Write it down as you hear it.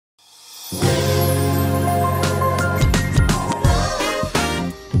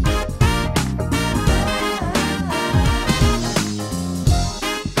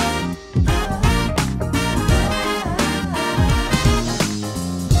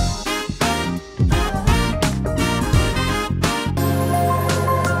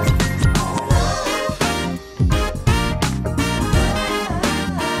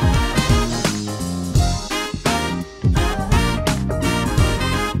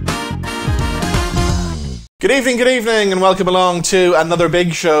Good evening, and welcome along to another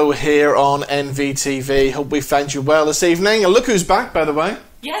big show here on NVTV. Hope we found you well this evening. And look who's back, by the way.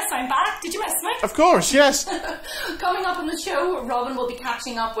 Yes, I'm back. Did you miss me? Of course, yes. Coming up on the show, Robin will be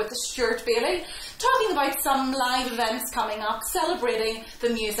catching up with Stuart Bailie, talking about some live events coming up, celebrating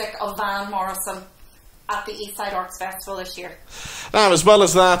the music of Van Morrison at the Eastside Arts Festival this year. Now, as well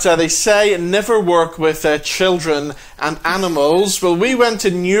as that, they say never work with children and animals. Well, we went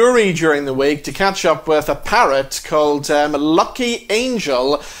to Newry during the week to catch up with a parrot called Lucky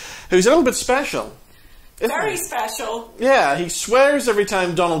Angel, who's a little bit special. Very special. Yeah, he swears every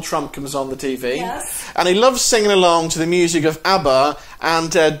time Donald Trump comes on the TV. Yes. And he loves singing along to the music of ABBA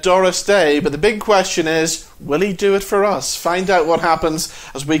and Doris Day. But the big question is, will he do it for us? Find out what happens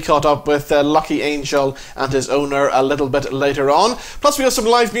as we caught up with Lucky Angel and his owner a little bit later on. Plus, we have some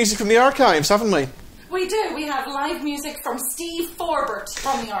live music from the archives, haven't we? We do. We have live music from Steve Forbert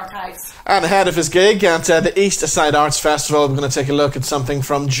from the archives. And ahead of his gig at the Eastside Arts Festival, we're going to take a look at something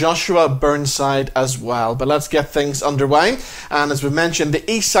from Joshua Burnside as well. But let's get things underway. And as we mentioned, the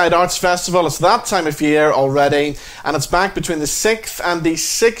Eastside Arts Festival, it's that time of year already. And it's back between the 6th and the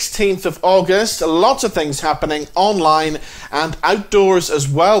 16th of August. Lots of things happening online and outdoors as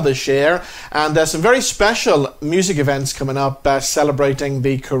well this year. And some very special music events coming up celebrating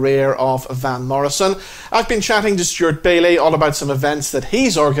the career of Van Morrison. I've been chatting to Stuart Bailie all about some events that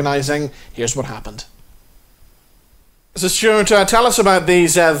he's organising. Here's what happened. So Stuart, tell us about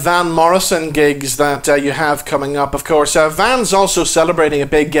these Van Morrison gigs that you have coming up. Of course, Van's also celebrating a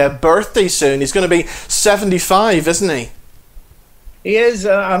big birthday soon. He's going to be 75, isn't he? He is,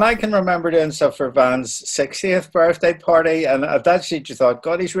 and I can remember doing stuff for Van's 60th birthday party, and at that stage you thought,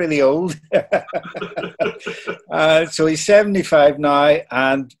 God, he's really old. So he's 75 now,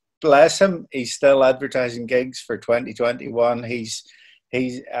 and bless him, he's still advertising gigs for 2021. He's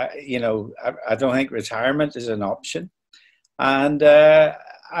you know, I don't think retirement is an option, and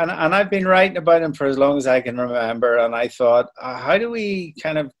I've been writing about him for as long as I can remember. And I thought, how do we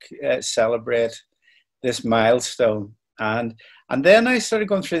kind of celebrate this milestone? And then I started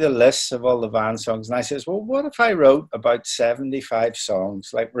going through the lists of all the Van songs, and I says, well, what if I wrote about 75 songs,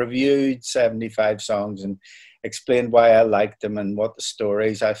 like reviewed 75 songs, and explained why I liked them and what the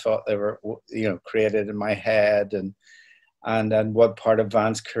stories I thought they were, you know, created in my head, and what part of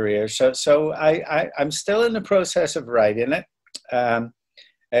Van's career. So I'm still in the process of writing it.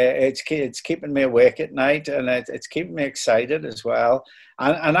 It's keeping me awake at night, and it's keeping me excited as well.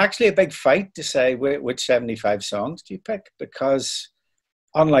 And actually a big fight to say which 75 songs do you pick, because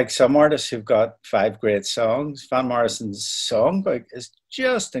unlike some artists who've got 5 great songs, Van Morrison's songbook is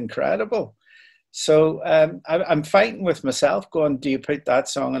just incredible. So I'm fighting with myself, going, do you put that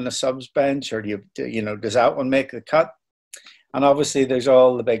song on the subs bench, or does that one make the cut? And obviously there's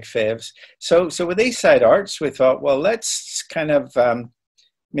all the big faves. So with Eastside Arts, we thought, well, let's kind of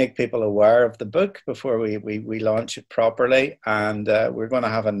make people aware of the book before we launch it properly. And we're going to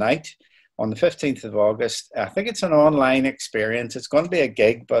have a night on the 15th of August. I think it's an online experience. It's going to be a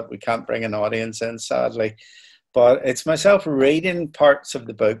gig, but we can't bring an audience in, sadly. But it's myself reading parts of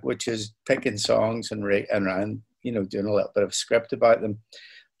the book, which is picking songs and you know, doing a little bit of script about them.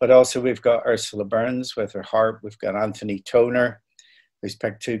 But also we've got Ursula Burns with her harp. We've got Anthony Toner, who's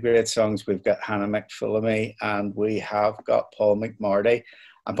picked 2 great songs. We've got Hannah McPhillamy, and we have got Paul McMarty.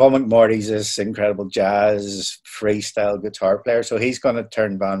 And Paul McMarty's this incredible jazz freestyle guitar player. So he's going to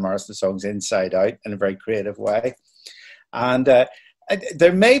turn Van Morrison songs inside out in a very creative way. And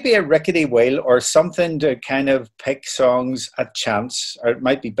there may be a rickety wheel or something to kind of pick songs at chance, or it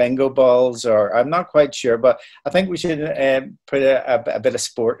might be bingo balls, or I'm not quite sure, but I think we should put a bit of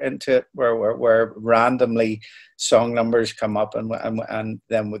sport into it, where randomly song numbers come up, and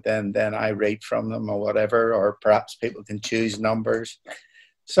then I rate from them or whatever, or perhaps people can choose numbers.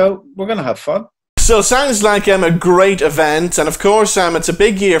 So we're going to have fun. So it sounds like a great event, and of course it's a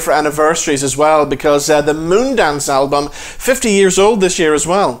big year for anniversaries as well, because the Moondance album, 50 years old this year as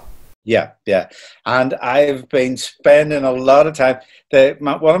well. Yeah. And I've been spending a lot of time.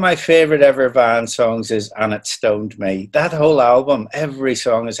 One of my favourite ever Van songs is "And It Stoned Me." That whole album, every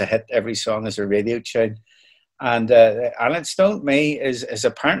song is a hit, every song is a radio tune. And It Stoned Me is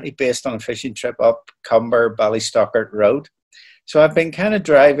apparently based on a fishing trip up Cumber Ballystockart Road. So I've been kind of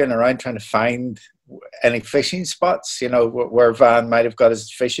driving around trying to find any fishing spots, you know, where Van might have got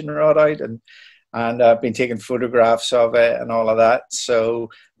his fishing rod out, and I've been taking photographs of it and all of that. So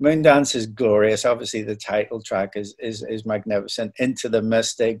Moondance is glorious. Obviously the title track is magnificent. Into the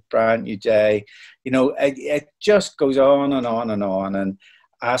Mystic, Brand New Day, you know, it just goes on and on and on. And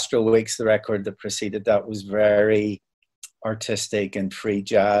Astral Weeks, the record that preceded that, was very artistic and free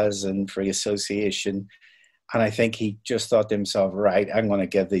jazz and free association. And I think he just thought to himself, right, I'm going to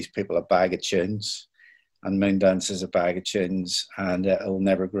give these people a bag of tunes. And Moondance is a bag of tunes, and it'll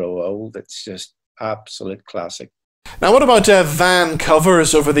never grow old. It's just absolute classic. Now, what about Van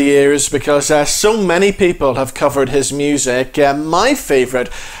covers over the years? Because so many people have covered his music. My favourite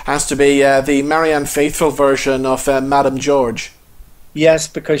has to be the Marianne Faithfull version of Madame George. Yes,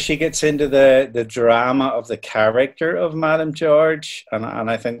 because she gets into the drama of the character of Madame George, and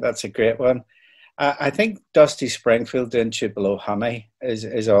I think that's a great one. I think Dusty Springfield doing Tupelo Honey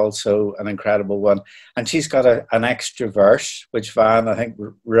is also an incredible one. And she's got an extra verse, which Van, I think,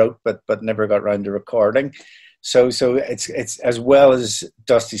 wrote but never got around to recording. So it's as well as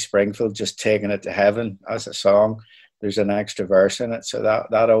Dusty Springfield just taking it to heaven as a song, there's an extra verse in it. So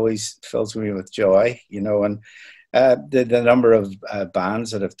that always fills me with joy, you know. And the number of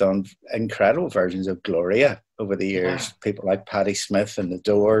bands that have done incredible versions of Gloria over the years, people like Patti Smith and The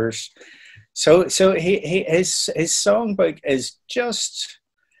Doors. So his songbook is just,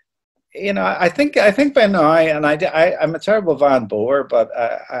 you know, I think by now, and I'm a terrible Van Boer, but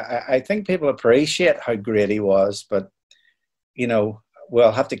I think people appreciate how great he was. But, you know,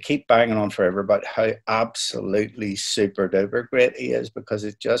 we'll have to keep banging on forever about how absolutely super duper great he is, because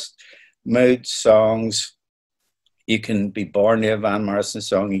it just mood songs. You can be born to a Van Morrison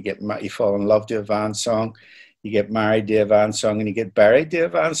song, you fall in love to a Van song. You get married to a Van song, and you get buried to a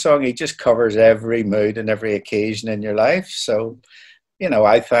Van song. He just covers every mood and every occasion in your life. So, you know,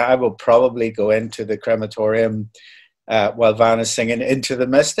 I will probably go into the crematorium while Van is singing Into the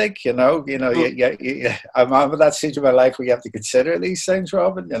Mystic. You know, I'm at that stage of my life where you have to consider these things,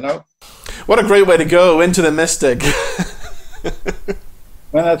 Robin. You know, what a great way to go, Into the Mystic.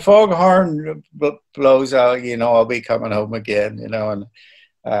 When that foghorn blows out, you know, I'll be coming home again. You know, and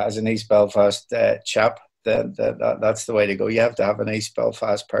as an East Belfast chap, that's the way to go. You have to have an East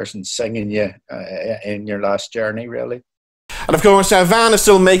Belfast person singing you in your last journey, really. And of course, Van is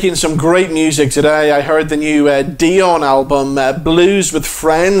still making some great music today. I heard the new Dion album, Blues with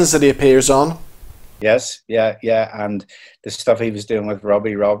Friends, that he appears on. Yes, yeah, and the stuff he was doing with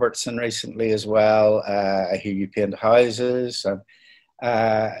Robbie Robertson recently as well. I Hear You Paint Houses, and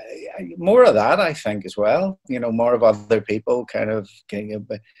more of that, I think, as well. You know, more of other people kind of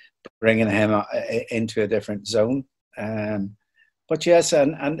bringing him into a different zone. But yes,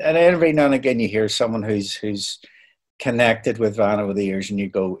 and every now and again you hear someone who's connected with Van over the years, and you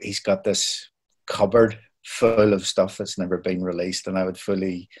go, he's got this cupboard full of stuff that's never been released, and I would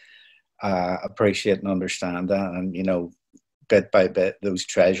fully appreciate and understand that. And, you know, bit by bit, those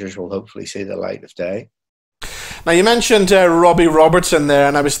treasures will hopefully see the light of day. Now, you mentioned Robbie Robertson there,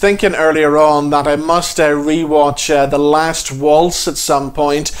 and I was thinking earlier on that I must rewatch The Last Waltz at some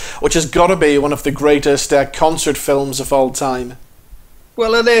point, which has got to be one of the greatest concert films of all time.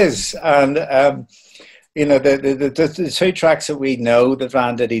 Well, it is. And, you know, the two tracks that we know that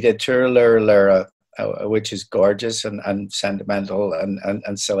Van did, he did Tour Lura, which is gorgeous and sentimental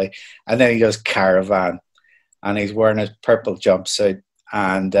and silly. And then he does Caravan, and he's wearing his purple jumpsuit.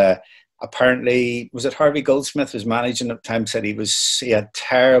 And apparently, was it Harvey Goldsmith was managing at the time, said he had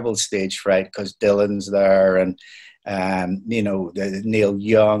terrible stage fright because Dylan's there, and you know, Neil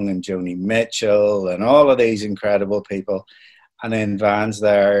Young and Joni Mitchell and all of these incredible people. And then Van's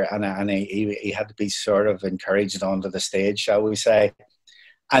there, and he had to be sort of encouraged onto the stage, shall we say.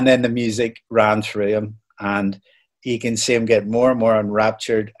 And then the music ran through him, and you can see him get more and more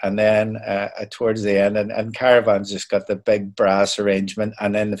enraptured. And then towards the end, and Caravan's just got the big brass arrangement,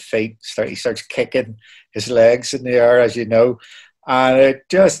 and then the feet he starts kicking his legs in the air, as you know. And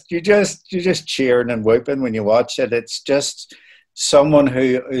you're just cheering and whooping when you watch it. It's just someone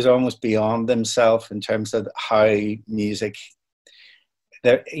who is almost beyond himself in terms of how music.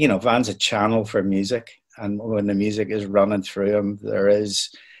 You know, Van's a channel for music, and when the music is running through him, there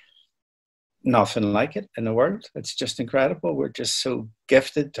is nothing like it in the world. It's just incredible. We're just so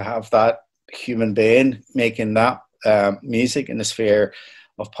gifted to have that human being making that music in the sphere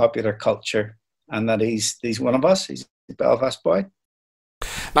of popular culture, and that he's one of us. He's a Belfast boy.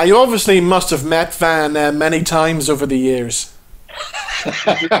 Now, you obviously must have met Van many times over the years.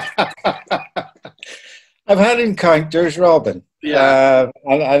 I've had encounters, Robin. Yeah,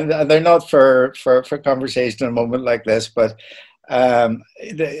 and they're not for conversation in a moment like this, but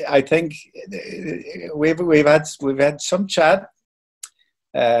I think we've had some chat.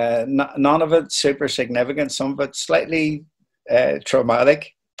 None of it super significant. Some of it slightly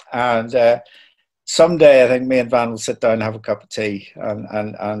traumatic. And someday I think me and Van will sit down and have a cup of tea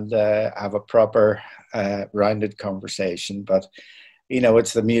and have a proper rounded conversation. But you know,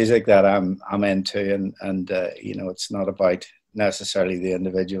 it's the music that I'm into, and you know, it's not about necessarily the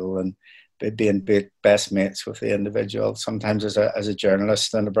individual. And being best mates with the individual. Sometimes as a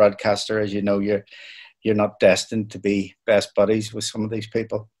journalist and a broadcaster, as you know, you're not destined to be best buddies with some of these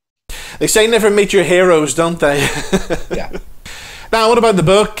people. They say never meet your heroes, don't they? Yeah. Now, what about the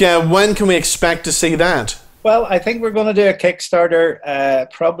book? When can we expect to see that? Well, I think we're going to do a Kickstarter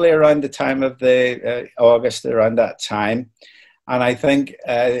probably around the time of the August, around that time. And I think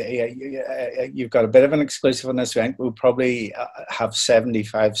you've got a bit of an exclusive on this event. We'll probably have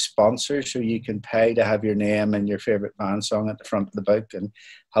 75 sponsors, so you can pay to have your name and your favourite band song at the front of the book and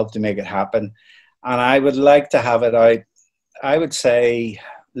help to make it happen. And I would like to have it out, I would say,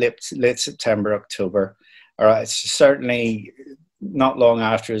 late September, October, or it's certainly not long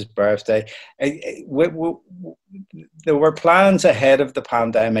after his birthday. There were plans ahead of the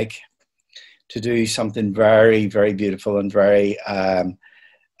pandemic to do something very, very beautiful and very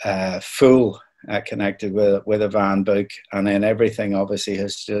full, connected with a Van book, and then everything obviously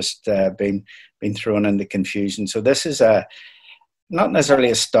has just been thrown into confusion. So this is not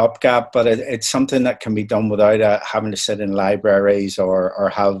necessarily a stopgap, but it's something that can be done without having to sit in libraries or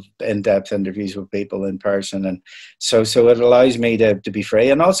have in-depth interviews with people in person. And so it allows me to be free.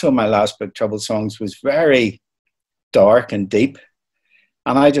 And also my last book, Troubled Songs, was very dark and deep.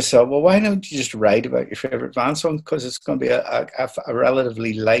 And I just thought, well, why don't you just write about your favorite band song? Because it's going to be a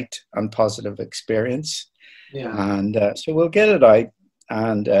relatively light and positive experience. Yeah. And so we'll get it out,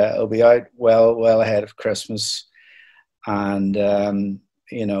 and it'll be out well ahead of Christmas. And,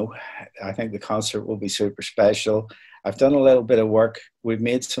 you know, I think the concert will be super special. I've done a little bit of work. We've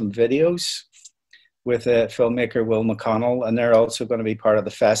made some videos with filmmaker Will McConnell, and they're also going to be part of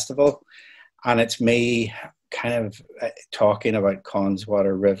the festival. And it's me kind of talking about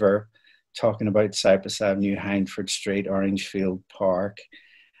Connswater River, talking about Cypress Avenue, Hindford Street, Orangefield Park,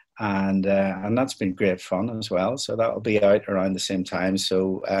 and that's been great fun as well. So that'll be out around the same time.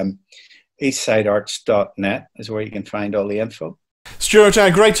 So eastsidearts.net is where you can find all the info. Stuart,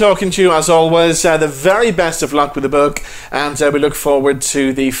 great talking to you as always. The very best of luck with the book, and we look forward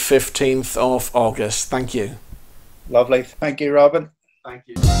to the 15th of August. Thank you. Lovely. Thank you, Robin. Thank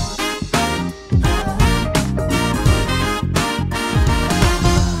you.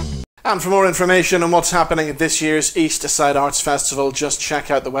 And for more information on what's happening at this year's East Side Arts Festival, just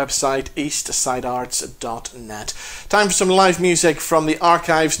check out the website eastsidearts.net. Time for some live music from the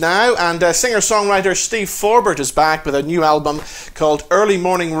archives now, and singer-songwriter Steve Forbert is back with a new album called Early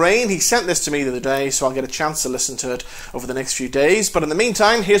Morning Rain. He sent this to me the other day, so I'll get a chance to listen to it over the next few days. But in the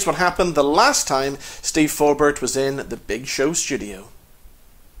meantime, here's what happened the last time Steve Forbert was in the Big Show studio.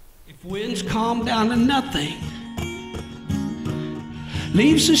 If winds calm down to nothing,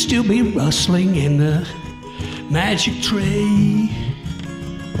 leaves will still be rustling in the magic tree.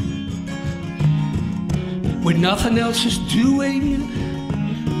 When nothing else is doing,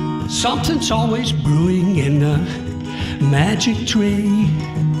 something's always brewing in the magic tree.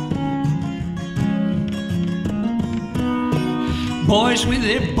 Boys with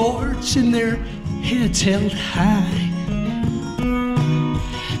their boards and their heads held high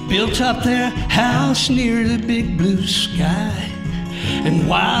built up their house near the big blue sky, and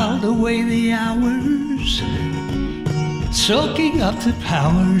whiled away the hours, soaking up the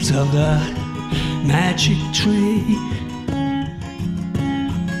powers of the magic tree.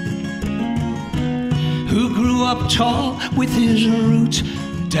 Who grew up tall with his roots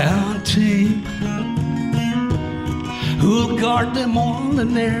down deep, who'll guard them all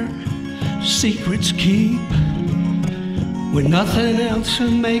and their secrets keep. When nothing else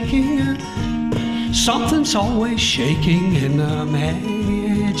is making it, something's always shaking in the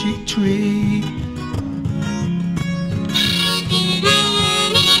magic tree.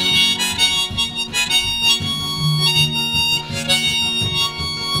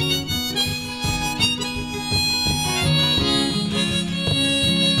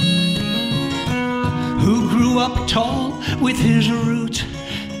 Who grew up tall with his roots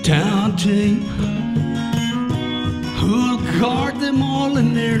down deep, who'll guard them all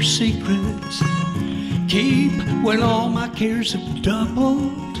in their secrets keep. When all my cares have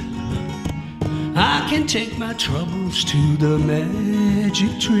doubled, I can take my troubles to the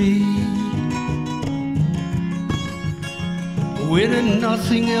magic tree. When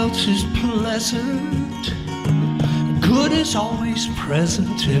nothing else is pleasant, good is always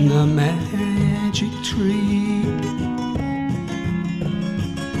present in the magic tree.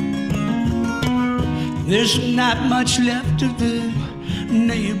 There's not much left of the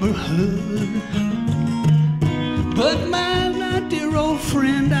neighborhood, but my dear old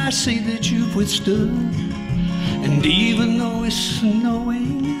friend, I see that you've withstood. And even though it's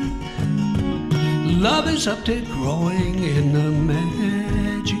snowing, love is up there growing in the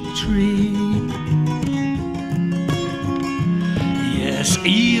magic tree.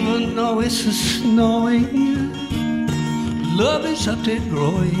 now it's snowing. Love is up there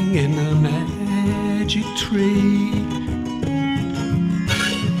growing in a magic tree.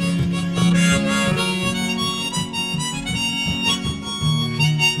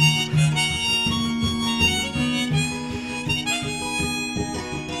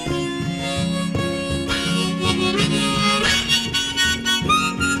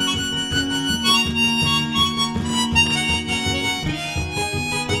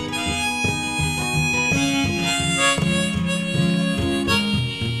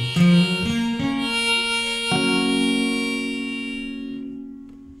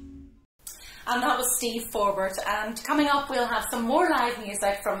 And that was Steve Forbert. And coming up, we'll have some more live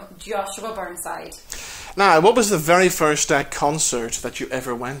music from Joshua Burnside. Now, what was the very first concert that you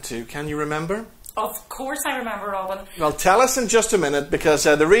ever went to? Can you remember? Of course I remember, Robin. Well, tell us in just a minute, because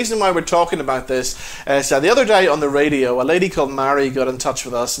the reason why we're talking about this is the other day on the radio, a lady called Mary got in touch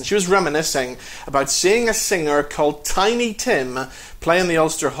with us, and she was reminiscing about seeing a singer called Tiny Tim play in the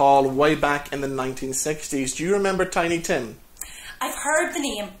Ulster Hall way back in the 1960s. Do you remember Tiny Tim? I've heard the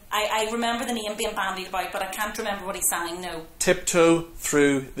name. I remember the name being bandied about, but I can't remember what he sang, no. Tiptoe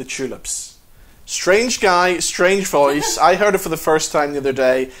Through the Tulips. Strange guy, strange voice. I heard it for the first time the other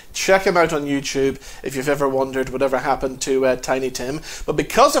day. Check him out on YouTube if you've ever wondered whatever happened to Tiny Tim. But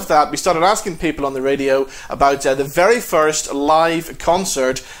because of that, we started asking people on the radio about the very first live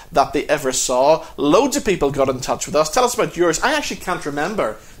concert that they ever saw. Loads of people got in touch with us. Tell us about yours. I actually can't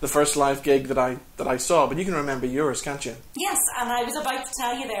remember the first live gig that I saw, but you can remember yours, can't you? Yes, and I was about to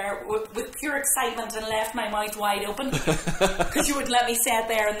tell you there with pure excitement and left my mouth wide open because you wouldn't let me say it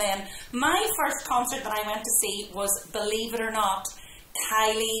there and then. My first concert that I went to see was, believe it or not,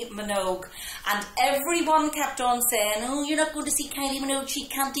 Kylie Minogue, and everyone kept on saying, oh, you're not going to see Kylie Minogue, she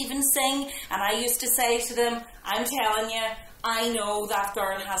can't even sing. And I used to say to them, I'm telling you, I know that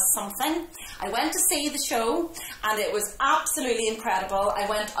girl has something. I went to see the show and it was absolutely incredible. I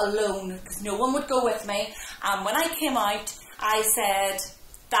went alone because no one would go with me, and when I came out I said,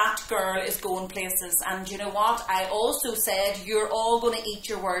 that girl is going places. And you know what, I also said, you're all going to eat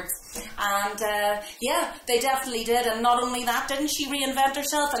your words. And yeah, they definitely did. And not only that, didn't she reinvent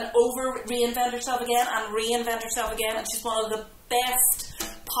herself and reinvent herself again and reinvent herself again, and she's one of the best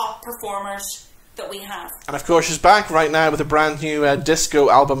pop performers that we have. And of course she's back right now with a brand new disco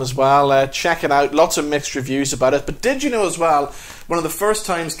album as well. Check it out, lots of mixed reviews about it. But did you know as well, one of the first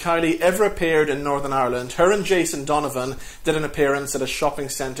times Kylie ever appeared in Northern Ireland, her and Jason Donovan did an appearance at a shopping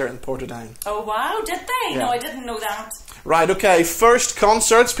centre in Portadown. Oh wow, did they? Yeah. No, I didn't know that. Right, okay, first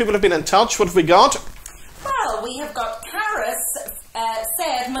concerts, people have been in touch. What have we got? Well, we have got Paris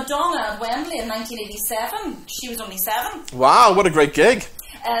said Madonna at Wembley in 1987. She was only 7. Wow, what a great gig.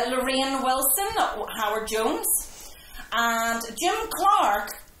 Lorraine Wilson, Howard Jones, and Jim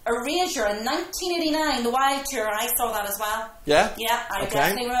Clark, Erasure in 1989, the Wild Tour. I saw that as well. Yeah? Yeah, I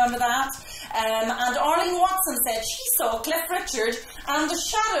definitely remember that. And Arlene Watson said she saw Cliff Richard and the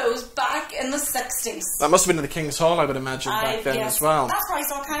Shadows back in the 60s. That must have been in the King's Hall, I would imagine, back then as well. That's where I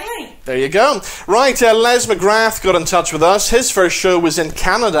saw Kylie. There you go. Right, Les McGrath got in touch with us. His first show was in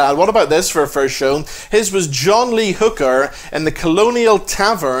Canada. And what about this for a first show? His was John Lee Hooker in the Colonial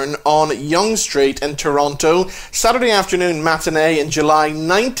Tavern on Yonge Street in Toronto. Saturday afternoon matinee in July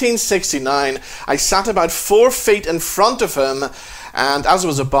 1969. I sat about 4 feet in front of him, and as it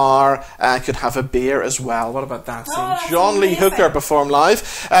was a bar, I could have a beer as well. What about that? John Lee Hooker performed live.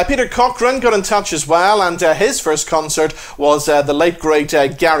 Peter Cochrane got in touch as well, and his first concert was the late great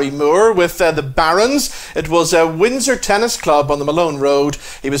Gary Moore with the Barons. It was a Windsor Tennis Club on the Malone Road.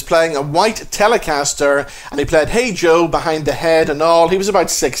 He was playing a white Telecaster, and he played Hey Joe, Behind the Head and all. He was about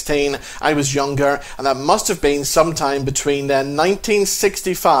 16. I was younger, and that must have been sometime between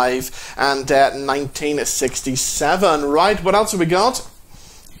 1965 and 1967. Right, what else have we got?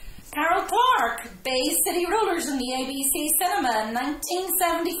 Carol Clark, Bay City Rollers in the ABC Cinema in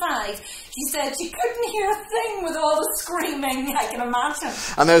 1975. She said she couldn't hear a thing with all the screaming, I can imagine.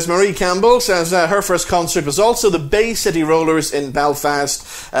 And there's Marie Campbell, says her first concert was also the Bay City Rollers in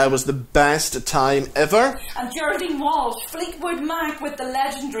Belfast. Was the best time ever. And Geraldine Walsh, Fleetwood Mac with the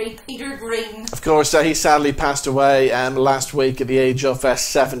legendary Peter Green. Of course, he sadly passed away last week at the age of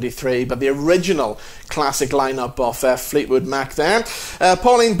 73, but the original classic lineup of Fleetwood Mac there.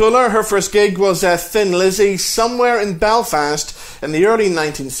 Pauline Buller, her first gig was Thin Lizzy, somewhere in Belfast in the early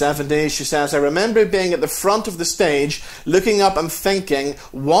 1970s. She says, I remember being at the front of the stage, looking up and thinking,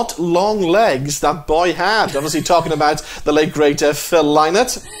 what long legs that boy had. Obviously talking about the late great Phil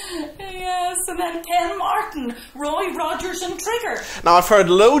Lynott. Yes, and then Ken Martin, Roy Rogers and Trigger. Now, I've heard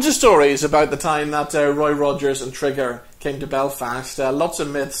loads of stories about the time that Roy Rogers and Trigger came to Belfast. Lots of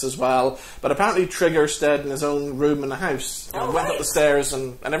myths as well. But apparently Trigger stayed in his own room in the house. Went up the stairs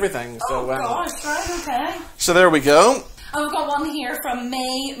and everything. So, gosh, right, okay. So there we go. And we've got one here from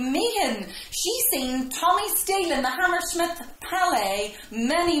May Meehan. She's seen Tommy Steele in the Hammersmith Palais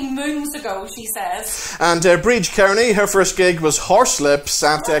many moons ago, she says. And Breach Kearney, her first gig was Horselips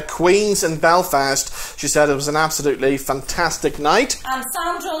at Queen's in Belfast. She said it was an absolutely fantastic night. And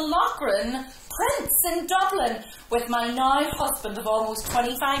Sandra Loughran, Prince in Dublin, with my now husband of almost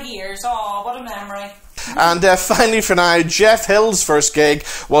 25 years. Oh, what a memory. And finally for now, Jeff Hill's first gig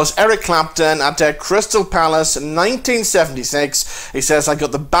was Eric Clapton at Crystal Palace in 1976. He says, I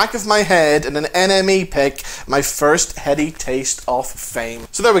got the back of my head in an NME pick, my first heady taste of fame.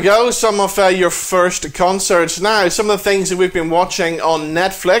 So there we go, some of your first concerts. Now, some of the things that we've been watching on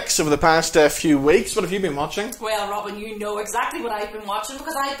Netflix over the past few weeks. What have you been watching? Well, Robin, you know exactly what I've been watching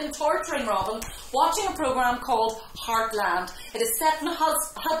because I've been torturing Robin, watching a programme called Heartland. It is set in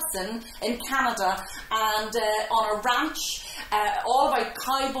Hudson in Canada, and on a ranch, all about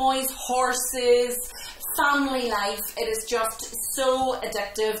cowboys, horses, family life. It is just so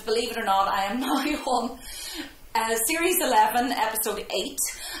addictive. Believe it or not, I am now on Series 11, Episode 8,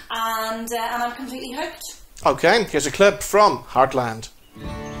 and I'm completely hooked. Okay, here's a clip from Heartland. I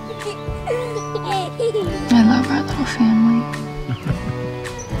love our little family.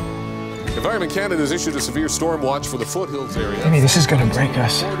 Environment Canada has issued a severe storm watch for the foothills area. Amy, this is gonna break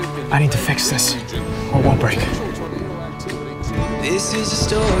us. I need to fix this, or it won't break. This is a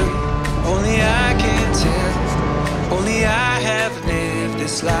story only I can tell. Only I have lived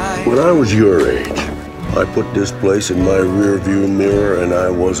this life. When I was your age, I put this place in my rearview mirror and I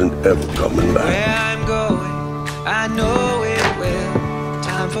wasn't ever coming back. Where I'm going, I know it well.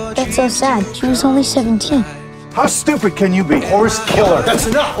 Time for That's so sad. She was only 17. How stupid can you be? Horse killer. That's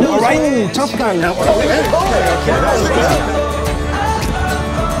enough, all right? Ooh, tough guy now.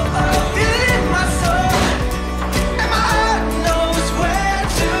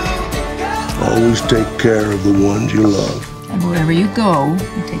 Always take care of the ones you love. And wherever you go,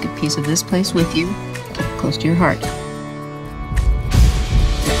 you take a piece of this place with you. Keep it close to your heart.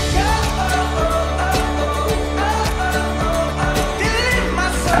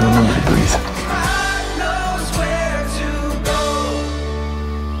 And remember to breathe.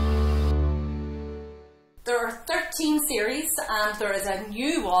 There are 13 series, and there is a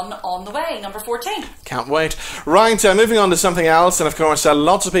new one on the way, number 14. Can't wait. Right, moving on to something else, and of course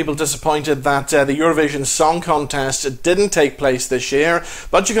lots of people disappointed that the Eurovision Song Contest didn't take place this year,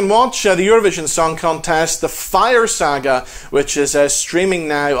 but you can watch the Eurovision Song Contest, The Fire Saga, which is streaming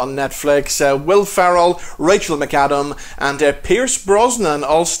now on Netflix. Will Ferrell, Rachel McAdam and Pierce Brosnan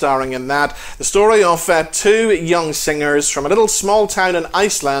all starring in that. The story of two young singers from a little small town in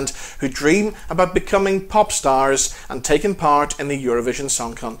Iceland who dream about becoming pop stars and taking part in the Eurovision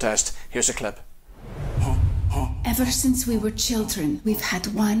Song Contest. Here's a clip. Ever since we were children, we've had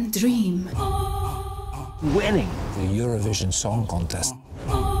one dream. Winning the Eurovision Song Contest.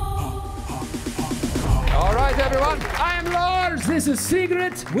 All right, everyone. I am Lars. This is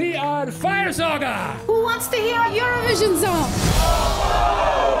Sigrid. We are Fire Saga. Who wants to hear a Eurovision song?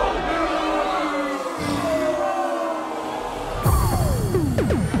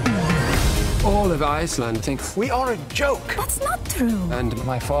 All of Iceland think We are a joke. That's not true. And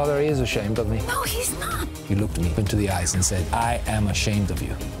my father is ashamed of me. No, he's not. He looked me into the eyes and said, I am ashamed of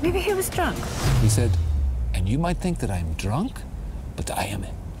you. Maybe he was drunk. He said, and you might think that I'm drunk, but I am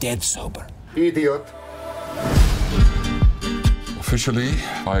dead sober. Idiot. Officially,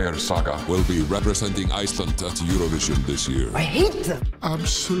 Fire Saga will be representing Iceland at Eurovision this year. I hate them.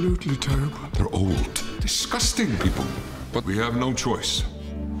 Absolutely terrible. They're old, disgusting people. But we have no choice.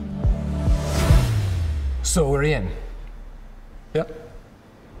 so we're in. Yep.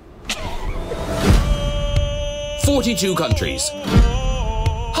 42 countries,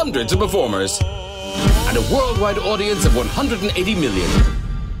 hundreds of performers, and a worldwide audience of 180 million.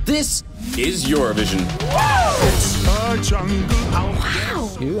 This is Eurovision. Wow!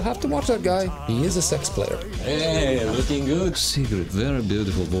 You have to watch that guy. He is a sex player. Hey, looking good. Sigrid, very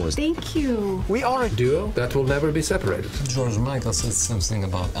beautiful voice. Thank you. We are a duo that will never be separated. George Michael said something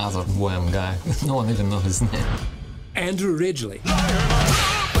about other Wham guy. No one even knows his name. Andrew Ridgeley.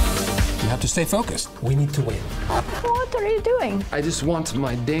 You have to stay focused. We need to win. What are you doing? I just want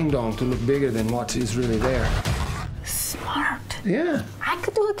my ding-dong to look bigger than what is really there. Smart. Yeah. I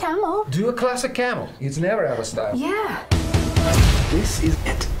could do a camel. Do a classic camel. It's never out of style. Yeah. This is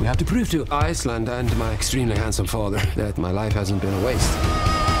it. We have to prove to Iceland and my extremely handsome father that my life hasn't been a waste.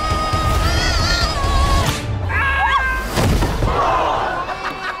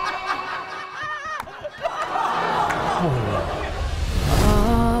 Holy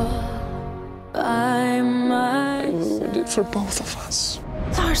for both of us.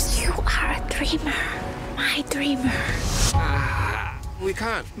 Lars, you are a dreamer. My dreamer. We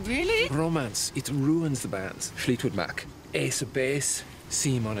can't. Really? Romance, it ruins the bands. Fleetwood Mac, Ace of Base,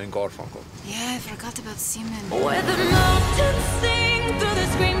 Simon and Garfunkel. Yeah, I forgot about Seaman. Where the mountains sing through the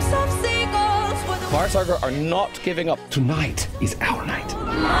screams of seagulls. Firestarter are not giving up. Tonight is our night.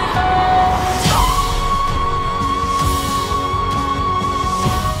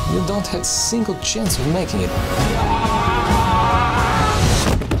 You don't have a single chance of making it.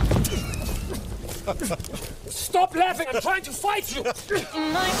 Stop laughing! I'm trying to fight you!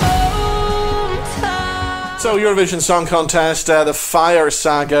 So, Eurovision Song Contest, the Fire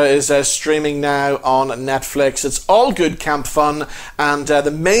Saga is streaming now on Netflix. It's all good camp fun, and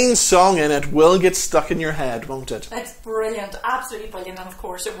the main song in it will get stuck in your head, won't it? It's brilliant, absolutely brilliant, and of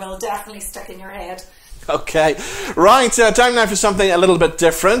course it will definitely stick in your head. Okay, right, time now for something a little bit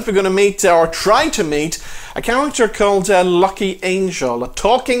different. We're going to meet, or try to meet, a character called Lucky Angel, a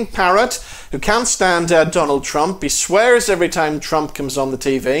talking parrot who can't stand Donald Trump. He swears every time Trump comes on the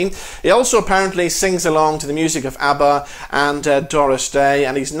TV. He also apparently sings along to the music of ABBA and Doris Day,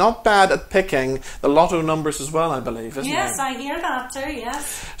 and he's not bad at picking the lotto numbers as well, I believe, isn't he? Yes, I hear that too,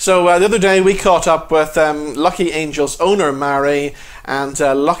 yes. So the other day we caught up with Lucky Angel's owner, Mary, and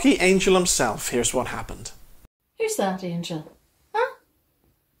Lucky Angel himself. Here's what happened. Who's that, Angel?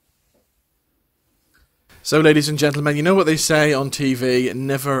 So, ladies and gentlemen, you know what they say on TV,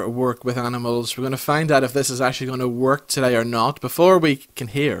 never work with animals. We're going to find out if this is actually going to work today or not. Before we can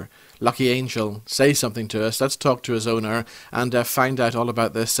hear Lucky Angel say something to us, let's talk to his owner and find out all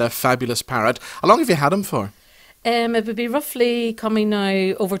about this fabulous parrot. How long have you had him for? It would be roughly coming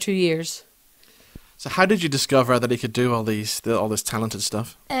now over 2 years. So how did you discover that he could do all this talented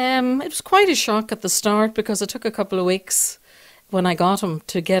stuff? It was quite a shock at the start because it took a couple of weeks when I got him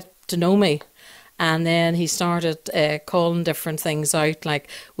to get to know me. And then he started calling different things out, like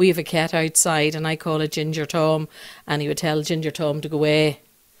we have a cat outside and I call it Ginger Tom, and he would tell Ginger Tom to go away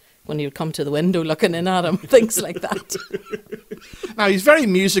when he would come to the window looking in at him, things like that. Now, he's very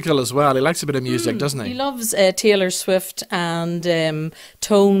musical as well. He likes a bit of music, doesn't he? He loves Taylor Swift and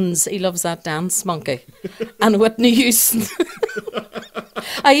Tones. He loves that dance monkey. And Whitney Houston.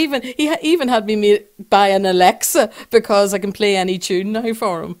 He even had me buy an Alexa because I can play any tune now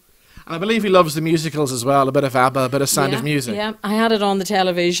for him. And I believe he loves the musicals as well, a bit of ABBA, a bit of Sound of Music. Yeah, I had it on the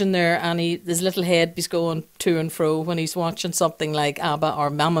television there, and his little head is going to and fro when he's watching something like ABBA or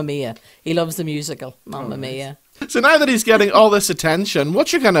Mamma Mia. He loves the musical, Mamma Mia. So now that he's getting all this attention,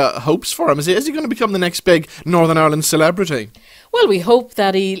 what's your kind of hopes for him? Is he going to become the next big Northern Ireland celebrity? Well, we hope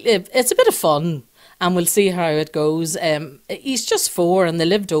that it's a bit of fun. And we'll see how it goes. He's just 4 and they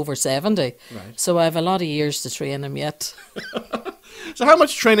lived over 70. Right. So I have a lot of years to train him yet. So how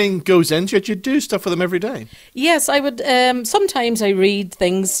much training goes into it? You do stuff with him every day? Yes, I would. Sometimes I read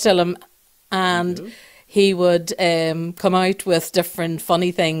things to him and he would come out with different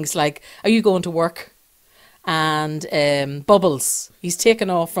funny things like, are you going to work? And Bubbles. He's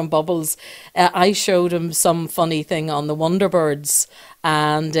taken off from Bubbles. I showed him some funny thing on the Wonderbirds.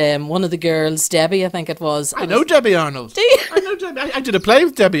 And one of the girls, Debbie, I think it was. I know Debbie Arnold. Do you? I know Debbie. I did a play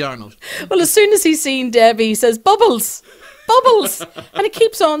with Debbie Arnold. Well, as soon as he's seen Debbie, he says, Bubbles! Bubbles! And he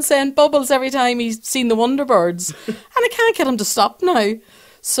keeps on saying Bubbles every time he's seen the Wonderbirds. And I can't get him to stop now.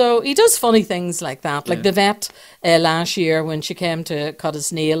 So he does funny things like that. Like the vet last year when she came to cut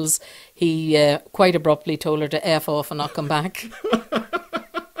his nails, he quite abruptly told her to F off and not come back.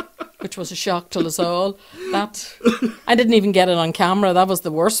 Which was a shock to us all. That I didn't even get it on camera. That was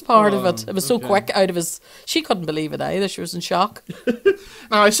the worst part of it. It was so quick out of his... She couldn't believe it either. She was in shock.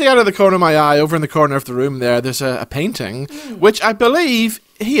 Now, I see out of the corner of my eye, over in the corner of the room there's a painting, which I believe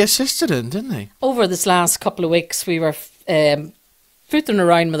he assisted in, didn't he? Over this last couple of weeks, we were footing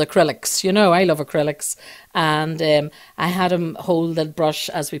around with acrylics. You know, I love acrylics. And I had him hold the brush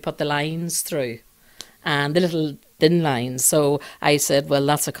as we put the lines through. And the little thin lines. So I said, well,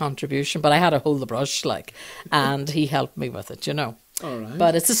 that's a contribution. But I had to hold the brush, and he helped me with it, you know. All right.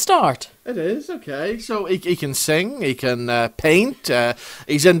 But it's a start. It is, okay. So he can sing, he can paint,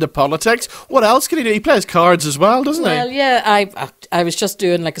 he's into politics. What else can he do? He plays cards as well, doesn't he? Well, yeah, I was just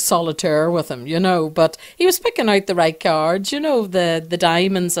doing like a solitaire with him, you know, but he was picking out the right cards, you know, the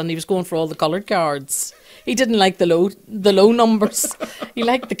diamonds, and he was going for all the coloured cards. He didn't like the low numbers. He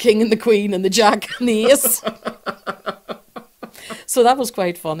liked the king and the queen and the jack and the ace. So that was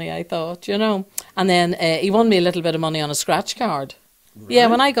quite funny, I thought, you know. And then he won me a little bit of money on a scratch card. Right. Yeah,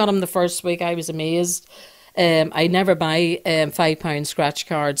 when I got him the first week, I was amazed. I never buy £5 scratch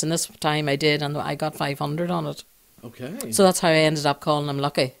cards, and this time I did, and I got 500 on it. Okay. So that's how I ended up calling him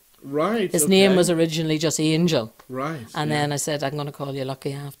Lucky. Right. His name was originally just Angel. Right. And then I said, I'm going to call you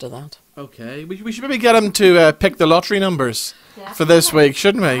Lucky after that. Okay. We should maybe get him to pick the lottery numbers for this week,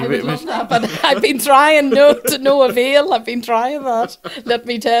 shouldn't we? I would love that, but I've been trying to no avail. I've been trying that, let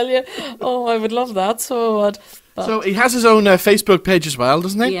me tell you. Oh, I would love that so much. So he has his own Facebook page as well,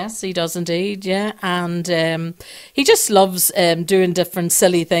 doesn't he? Yes, he does indeed, yeah. And he just loves doing different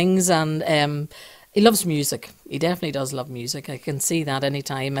silly things, and he loves music. He definitely does love music. I can see that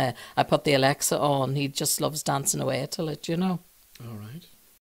anytime I put the Alexa on. He just loves dancing away to it, you know. All right.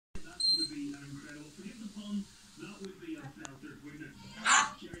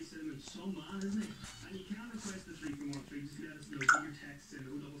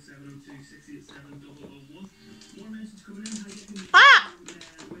 Ah!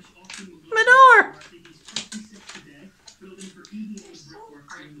 Manure!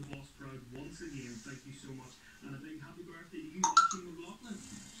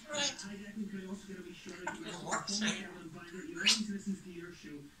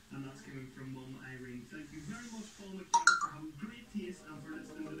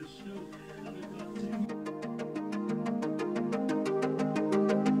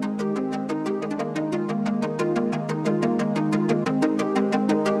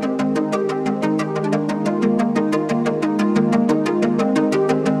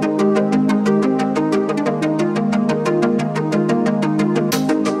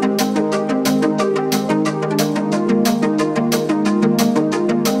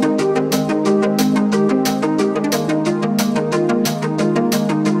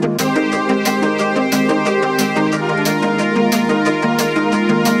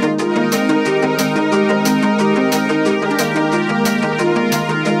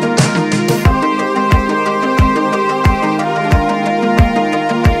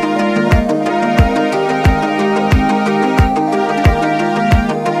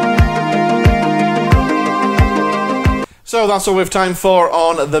 So that's all we have time for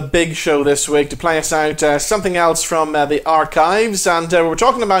on The Big Show this week. To play us out, something else from the archives, and we're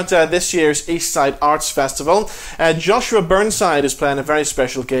talking about this year's East Side Arts Festival. Joshua Burnside is playing a very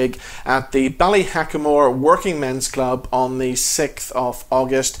special gig at the Ballyhackamore Working Men's Club on the 6th of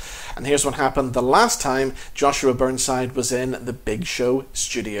August. And here's what happened the last time Joshua Burnside was in The Big Show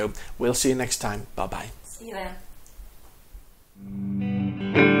studio. We'll see you next time. Bye-bye. See you then.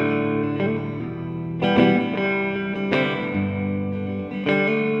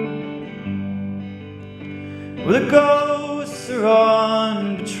 Well, the ghosts are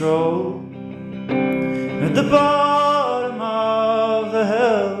on patrol at the bottom of the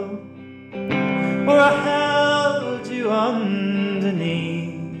hill, where I held you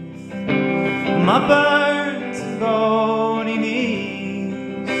underneath my burnt and bony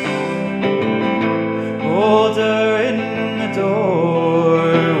knees. Older in the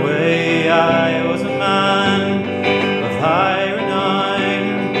doorway, I was a man of high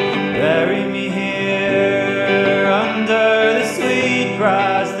renown. Bury me under the sweet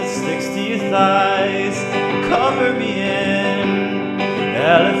grass that sticks to your thighs. Cover me in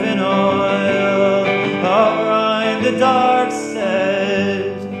elephant oil around the dark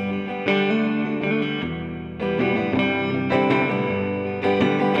side.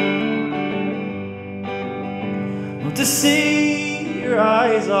 Well, to see your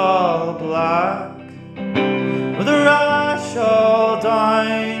eyes all black, with a rash all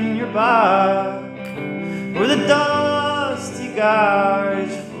down your back, or the dusty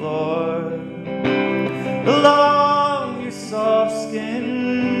garage floor, along your soft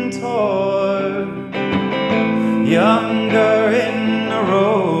skin tore. Younger in the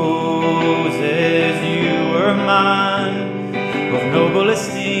roses, you were a man of noble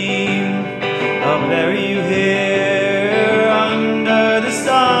esteem. I'll bury you here under the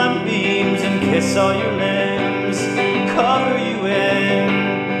sunbeams and kiss all your limbs, cover you in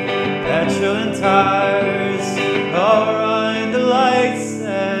petrol and tires all around the lights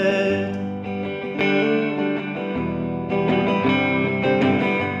set.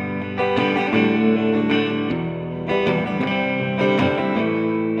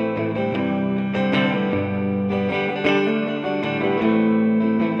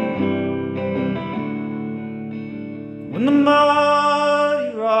 When the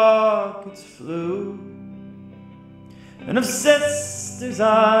muddy rockets flew, and of sisters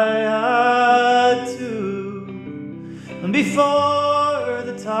I had two, and before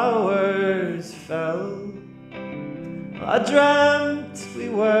the towers fell, I dreamt we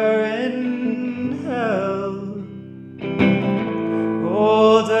were in hell.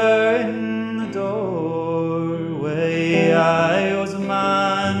 Older in the doorway, I was a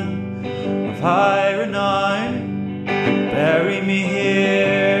man of high